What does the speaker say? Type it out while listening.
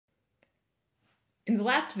In the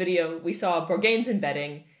last video, we saw Bourgain's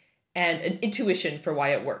embedding and an intuition for why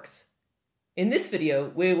it works. In this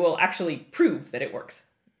video, we will actually prove that it works.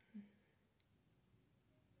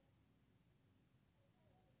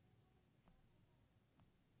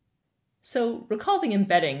 So recall the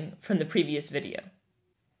embedding from the previous video.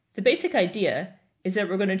 The basic idea is that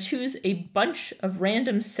we're going to choose a bunch of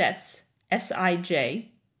random sets, Sij,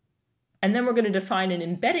 and then we're going to define an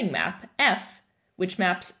embedding map, F, which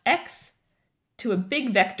maps X to a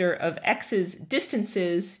big vector of X's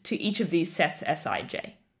distances to each of these sets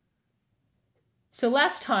Sij. So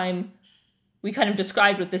last time, we kind of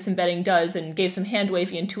described what this embedding does and gave some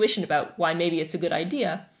hand-wavy intuition about why maybe it's a good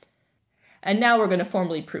idea. And now we're going to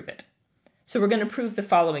formally prove it. So we're going to prove the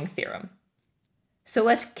following theorem. So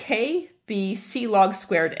let k be c log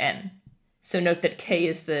squared n. So note that k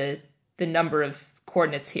is the number of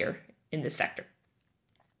coordinates here in this vector.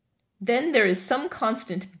 Then there is some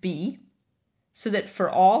constant b, so that for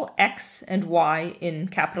all x and y in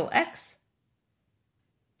capital X,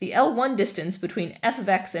 the L1 distance between f of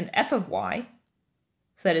x and f of y,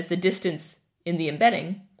 so that is the distance in the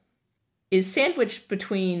embedding, is sandwiched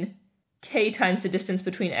between k times the distance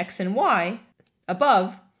between x and y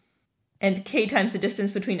above and k times the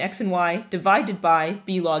distance between x and y divided by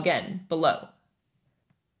b log n below.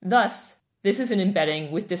 Thus, this is an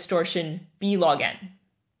embedding with distortion b log n.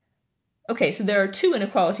 Okay, so there are two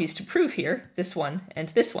inequalities to prove here, this one and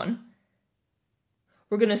this one.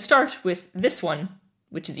 We're going to start with this one,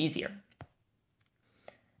 which is easier.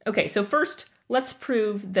 Okay, so first, let's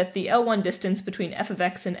prove that the L1 distance between f of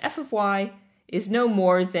x and f of y is no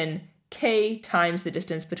more than k times the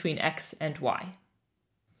distance between x and y.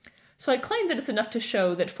 So I claim that it's enough to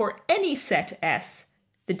show that for any set S,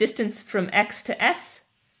 the distance from x to S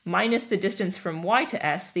minus the distance from y to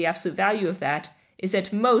S, the absolute value of that, is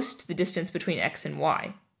at most the distance between x and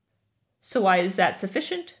y. So why is that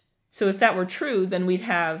sufficient? So if that were true, then we'd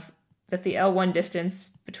have that the L1 distance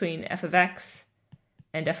between f of x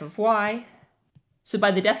and f of y, so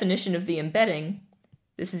by the definition of the embedding,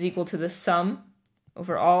 this is equal to the sum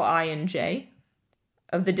over all I and j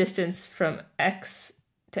of the distance from x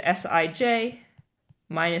to Sij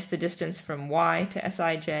minus the distance from y to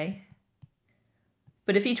Sij.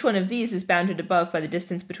 But if each one of these is bounded above by the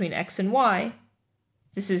distance between x and y,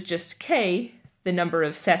 this is just k, the number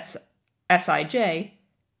of sets Sij,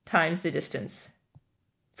 times the distance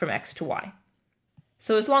from x to y.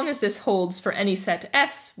 So as long as this holds for any set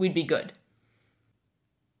S, we'd be good.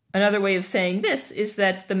 Another way of saying this is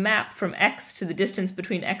that the map from x to the distance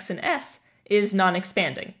between x and S is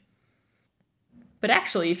non-expanding. But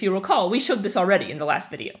actually, if you recall, we showed this already in the last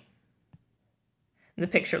video. The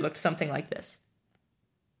picture looked something like this.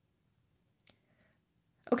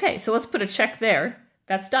 Okay, so let's put a check there.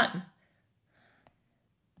 That's done.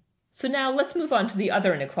 So now let's move on to the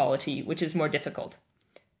other inequality, which is more difficult.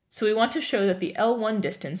 So we want to show that the L1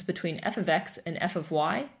 distance between f of x and f of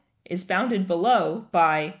y is bounded below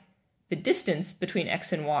by the distance between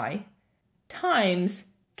x and y times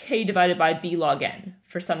k divided by b log n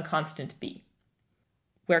for some constant b,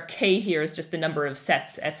 where k here is just the number of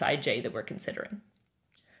sets Sij that we're considering.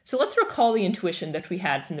 So let's recall the intuition that we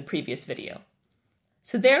had from the previous video.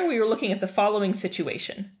 So there we were looking at the following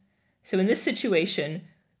situation. So in this situation,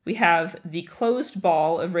 we have the closed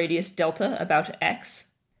ball of radius delta about x,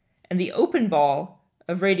 and the open ball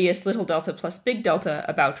of radius little delta plus big delta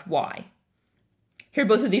about y. Here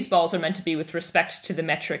both of these balls are meant to be with respect to the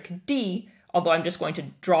metric d, although I'm just going to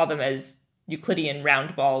draw them as Euclidean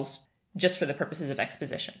round balls just for the purposes of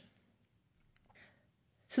exposition.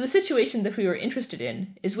 So the situation that we were interested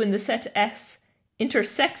in is when the set S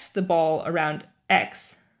intersects the ball around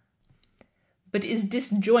x, but is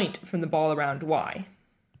disjoint from the ball around y.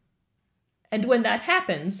 And when that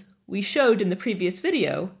happens, we showed in the previous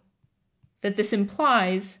video that this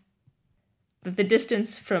implies that the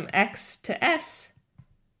distance from x to S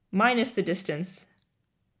minus the distance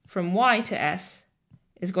from y to S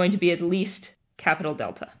is going to be at least capital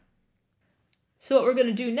delta. So what we're going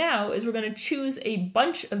to do now is we're going to choose a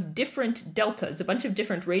bunch of different deltas, a bunch of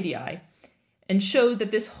different radii, and show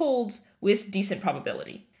that this holds with decent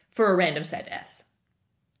probability for a random set S.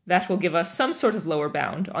 That will give us some sort of lower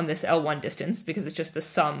bound on this L1 distance because it's just the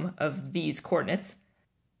sum of these coordinates,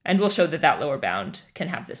 and we'll show that that lower bound can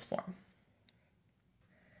have this form.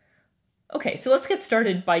 Okay, so let's get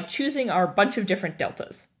started by choosing our bunch of different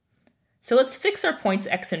deltas. So let's fix our points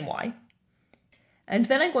x and y, and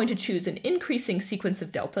then I'm going to choose an increasing sequence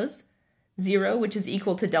of deltas, 0, which is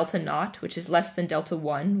equal to delta naught, which is less than delta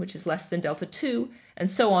 1, which is less than delta 2, and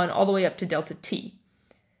so on all the way up to delta t.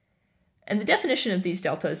 And the definition of these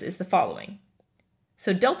deltas is the following.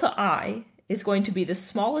 So delta I is going to be the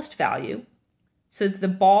smallest value, so that the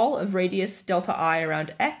ball of radius delta I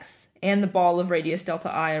around x and the ball of radius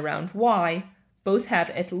delta I around y both have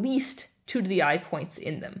at least 2 to the I points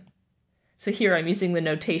in them. So here I'm using the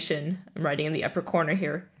notation, I'm writing in the upper corner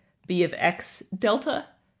here, b of x delta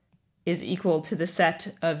is equal to the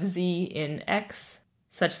set of z in x,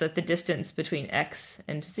 such that the distance between x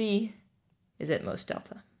and z is at most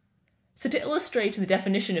delta. So to illustrate the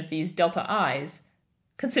definition of these delta i's,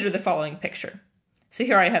 consider the following picture. So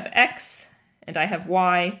here I have x, and I have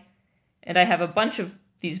y, and I have a bunch of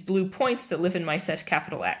these blue points that live in my set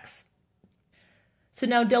capital X. So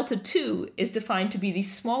now delta 2 is defined to be the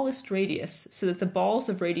smallest radius, so that the balls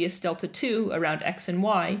of radius delta 2 around x and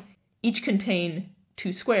y each contain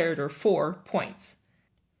 2 squared, or 4, points.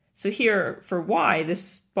 So here, for y,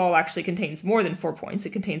 this ball actually contains more than 4 points,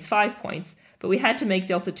 it contains 5 points, but we had to make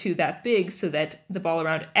delta 2 that big so that the ball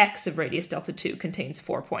around x of radius delta 2 contains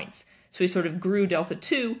 4 points. So we sort of grew delta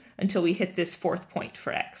 2 until we hit this 4th point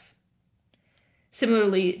for x.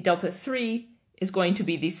 Similarly, delta 3 is going to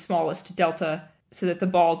be the smallest delta so that the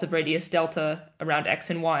balls of radius delta around x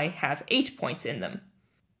and y have 8 points in them.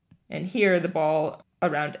 And here the ball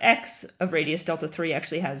around x of radius delta 3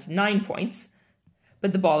 actually has 9 points,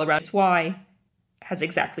 but the ball around y has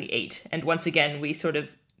exactly 8. And once again, we sort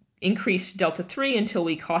of increased delta 3 until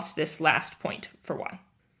we caught this last point for y.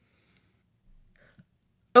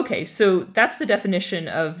 Okay, so that's the definition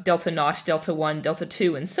of delta naught, delta 1, delta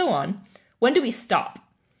 2, and so on. When do we stop?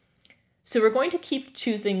 So we're going to keep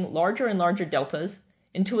choosing larger and larger deltas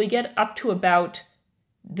until we get up to about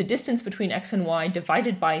the distance between x and y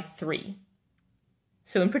divided by 3.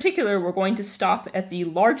 So in particular, we're going to stop at the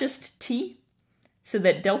largest t, so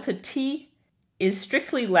that delta t is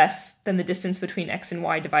strictly less than the distance between x and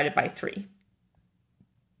y divided by 3.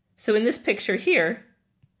 So in this picture here,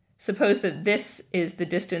 suppose that this is the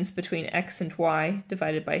distance between x and y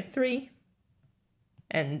divided by 3,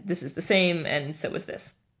 and this is the same, and so is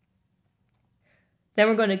this. Then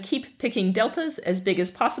we're going to keep picking deltas as big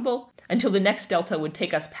as possible until the next delta would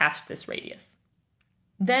take us past this radius.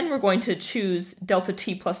 Then we're going to choose delta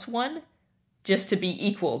t plus 1 just to be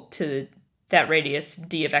equal to that radius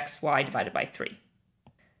d of xy divided by 3.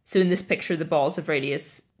 So in this picture, the balls of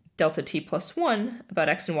radius delta t plus 1 about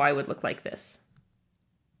x and y would look like this.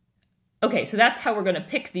 Okay, so that's how we're going to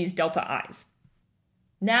pick these delta i's.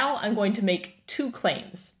 Now I'm going to make 2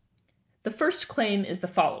 claims. The first claim is the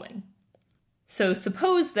following. So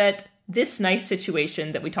suppose that this nice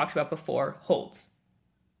situation that we talked about before holds.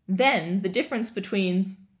 Then the difference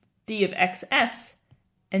between d of xs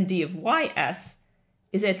and d of ys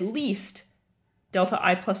is at least delta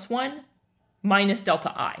I plus 1 minus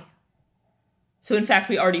delta I. So in fact,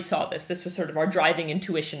 we already saw this. This was sort of our driving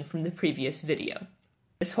intuition from the previous video.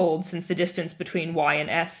 This holds since the distance between y and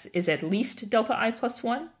s is at least delta I plus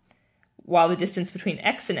 1, while the distance between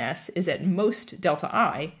x and s is at most delta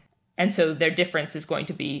I, and so their difference is going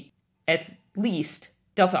to be at least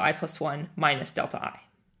delta I plus 1 minus delta I.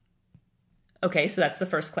 Okay, so that's the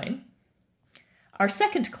first claim. Our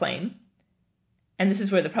second claim, and this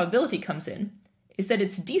is where the probability comes in, is that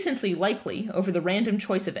it's decently likely over the random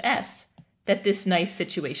choice of s that this nice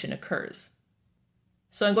situation occurs.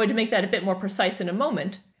 So I'm going to make that a bit more precise in a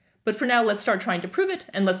moment, but for now let's start trying to prove it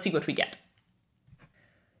and let's see what we get.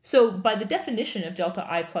 So by the definition of delta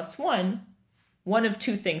I plus 1, one of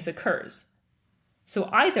 2 things occurs. So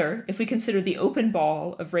either, if we consider the open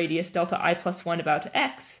ball of radius delta I plus 1 about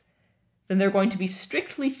x, then there are going to be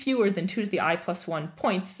strictly fewer than 2 to the I plus 1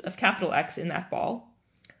 points of capital X in that ball,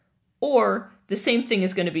 or the same thing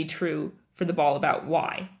is going to be true for the ball about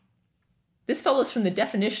y. This follows from the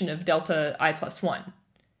definition of delta I plus 1.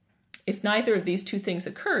 If neither of these 2 things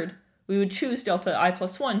occurred, we would choose delta I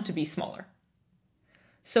plus 1 to be smaller.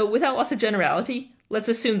 So without loss of generality, let's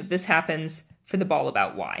assume that this happens for the ball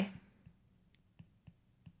about y.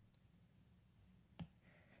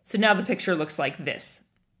 So now the picture looks like this.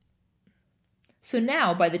 So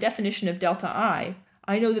now, by the definition of delta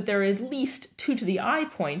I know that there are at least 2 to the I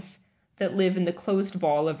points that live in the closed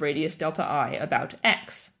ball of radius delta I about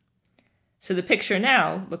x. So the picture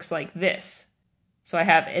now looks like this. So I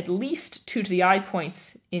have at least 2 to the I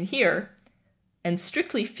points in here, and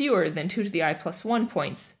strictly fewer than 2 to the I plus 1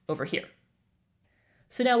 points over here.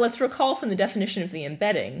 So now let's recall from the definition of the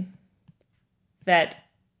embedding that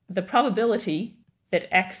the probability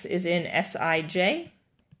that x is in Sij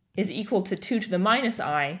is equal to 2 to the minus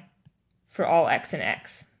I for all x and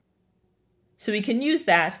x. So we can use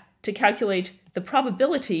that to calculate the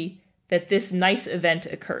probability that this nice event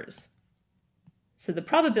occurs. So the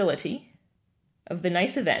probability of the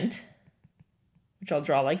nice event, which I'll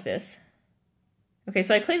draw like this. Okay,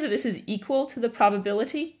 so I claim that this is equal to the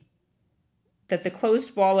probability that the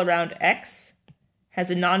closed ball around X has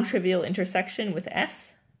a non-trivial intersection with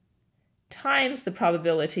S times the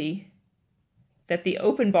probability that the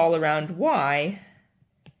open ball around Y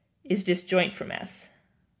is disjoint from S.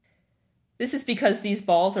 This is because these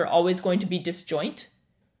balls are always going to be disjoint.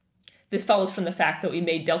 This follows from the fact that we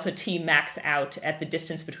made delta t max out at the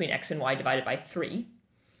distance between X and Y divided by 3.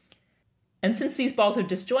 And since these balls are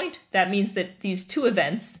disjoint, that means that these two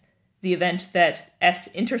events, the event that S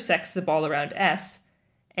intersects the ball around S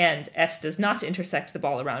and S does not intersect the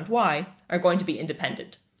ball around Y, are going to be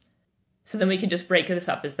independent. So then we can just break this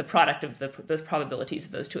up as the product of the probabilities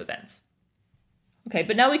of those two events. Okay,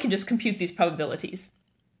 but now we can just compute these probabilities.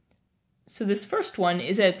 So this first one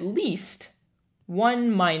is at least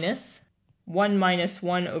 1 minus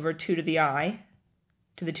 1 over 2 to the I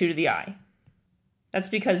to the 2 to the I. That's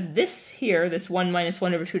because this here, this 1 minus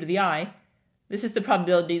 1 over 2 to the I, this is the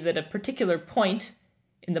probability that a particular point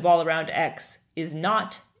in the ball around X is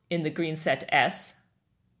not in the green set S.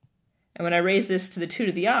 And when I raise this to the 2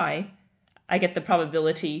 to the I get the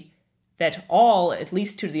probability that all at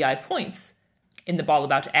least 2 to the I points in the ball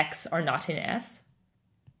about X are not in S.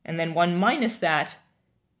 And then 1 minus that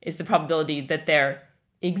is the probability that there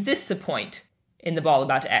exists a point in the ball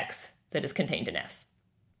about X that is contained in S,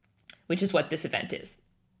 which is what this event is.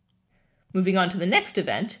 Moving on to the next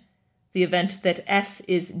event, the event that S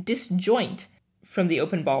is disjoint from the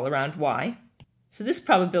open ball around Y. So this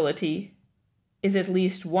probability is at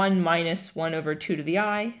least 1 minus 1 over 2 to the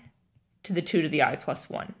I to the 2 to the I plus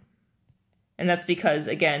 1. And that's because,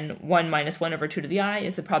 again, 1 minus 1 over 2 to the I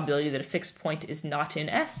is the probability that a fixed point is not in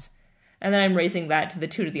S. And then I'm raising that to the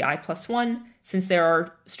 2 to the I plus 1, since there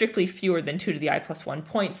are strictly fewer than 2 to the I plus 1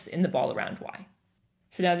 points in the ball around Y.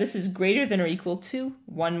 So now this is greater than or equal to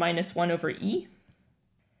 1 minus 1 over E,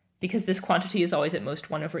 because this quantity is always at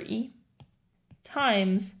most 1 over E,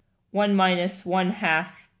 times 1 minus 1/2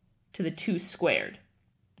 to the 2 squared.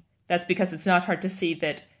 That's because it's not hard to see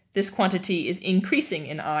that this quantity is increasing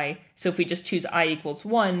in I, so if we just choose I equals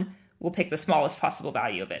 1, we'll pick the smallest possible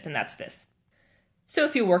value of it, and that's this. So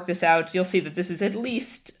if you work this out, you'll see that this is at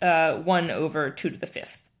least 1 over 2 to the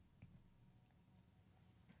 5th.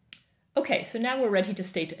 Okay, so now we're ready to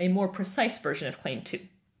state a more precise version of claim 2.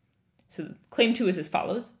 So claim 2 is as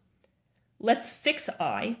follows. Let's fix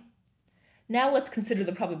I. Now let's consider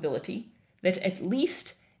the probability that at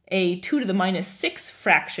least a 2 to the minus 6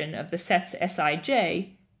 fraction of the sets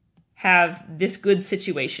Sij have this good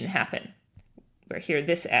situation happen, where here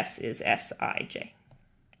this S is Sij.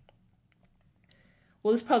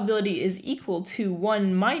 Well, this probability is equal to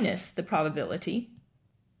 1 minus the probability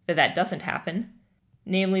that that doesn't happen,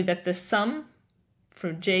 namely that the sum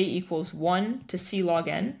from j equals 1 to c log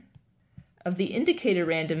n of the indicator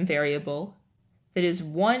random variable that is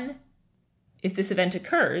 1 if this event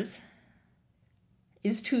occurs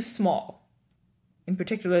is too small. In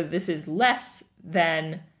particular, this is less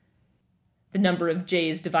than the number of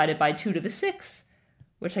j's divided by 2 to the 6,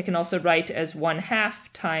 which I can also write as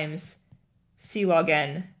 1/2 times c log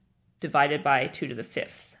n divided by 2 to the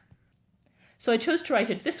 5th. So I chose to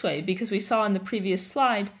write it this way because we saw in the previous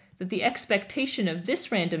slide that the expectation of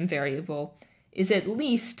this random variable is at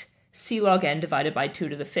least c log n divided by 2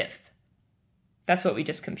 to the 5th. That's what we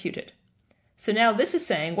just computed. So now this is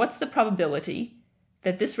saying, what's the probability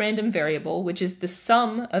that this random variable, which is the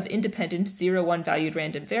sum of independent 0, 1 valued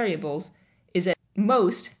random variables, is at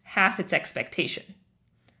most half its expectation?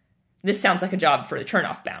 This sounds like a job for the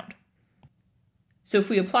turnoff bound. So if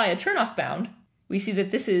we apply a turnoff bound, we see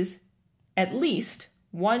that this is at least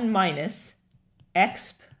 1 minus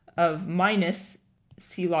exp of minus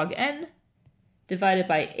c log n divided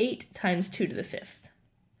by 8 times 2 to the 5th.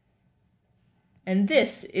 And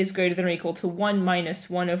this is greater than or equal to 1 minus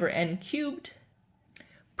 1 over n cubed,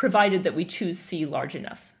 provided that we choose c large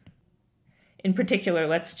enough. In particular,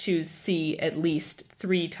 let's choose c at least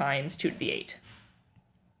 3 times 2 to the 8.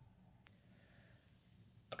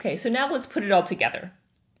 Okay, so now let's put it all together.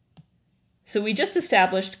 So we just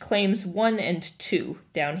established claims 1 and 2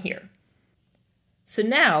 down here. So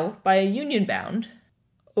now, by a union bound,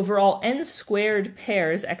 over all n squared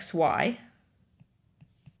pairs xy,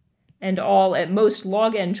 and all at most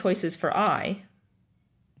log n choices for I,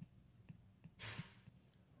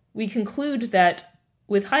 we conclude that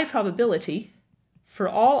with high probability, for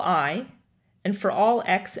all I and for all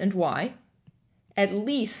x and y, at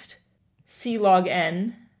least c log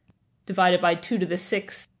n divided by 2 to the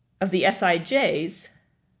 6th of the Sij's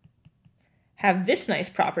have this nice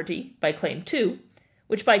property by claim 2,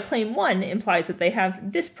 which by claim 1 implies that they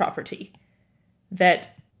have this property, that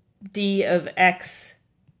d of x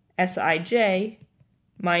Sij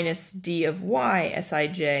minus d of y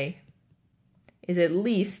Sij is at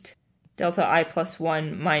least delta I plus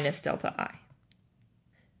 1 minus delta I.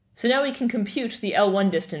 So now we can compute the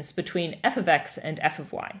L1 distance between f of x and f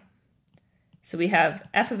of y. So we have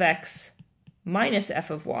f of x minus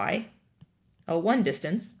f of y, L1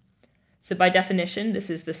 distance. So by definition,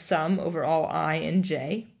 this is the sum over all I and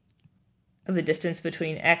j of the distance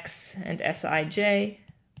between x and Sij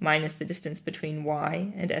minus the distance between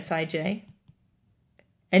y and Sij.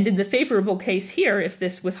 And in the favorable case here, if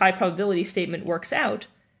this with high probability statement works out,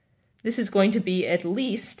 this is going to be at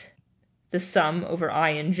least the sum over I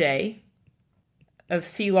and j of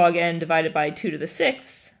c log n divided by 2 to the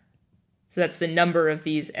 6th, so that's the number of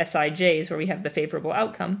these Sij's where we have the favorable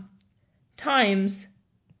outcome, times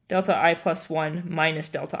delta I plus 1 minus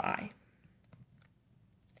delta I.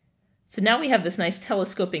 So now we have this nice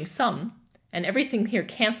telescoping sum, and everything here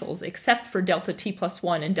cancels except for delta t plus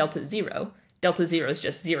 1 and delta 0. Delta 0 is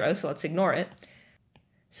just 0, so let's ignore it.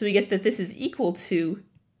 So we get that this is equal to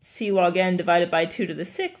c log n divided by 2 to the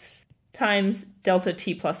 6th times delta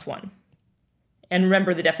t plus 1. And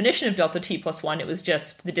remember the definition of delta t plus 1, it was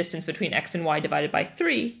just the distance between x and y divided by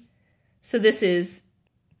 3. So this is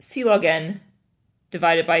c log n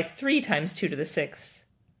divided by 3 times 2 to the 6th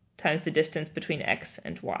times the distance between x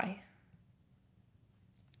and y.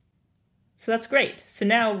 So that's great. So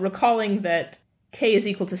now recalling that k is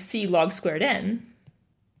equal to c log squared n,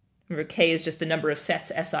 remember k is just the number of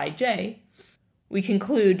sets Sij, we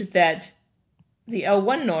conclude that the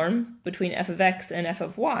L1 norm between f of x and f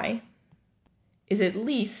of y is at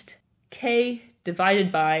least k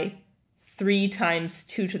divided by 3 times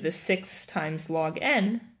 2 to the 6th times log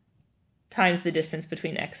n times the distance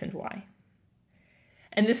between x and y.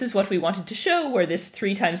 And this is what we wanted to show, where this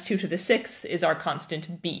 3 times 2 to the 6th is our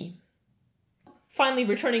constant b. Finally,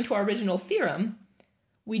 returning to our original theorem,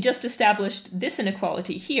 we just established this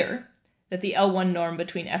inequality here, that the L1 norm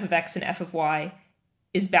between f of x and f of y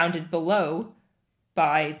is bounded below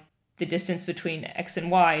by the distance between x and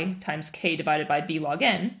y times k divided by b log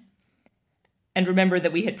n. And remember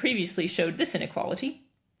that we had previously showed this inequality,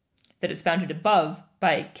 that it's bounded above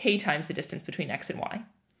by k times the distance between x and y.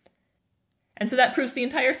 And so that proves the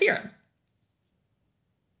entire theorem.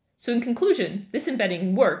 So in conclusion, this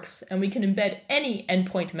embedding works, and we can embed any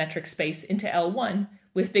endpoint metric space into L1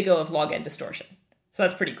 with big O of log n distortion. So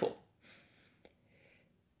that's pretty cool.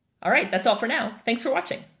 All right, that's all for now. Thanks for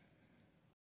watching.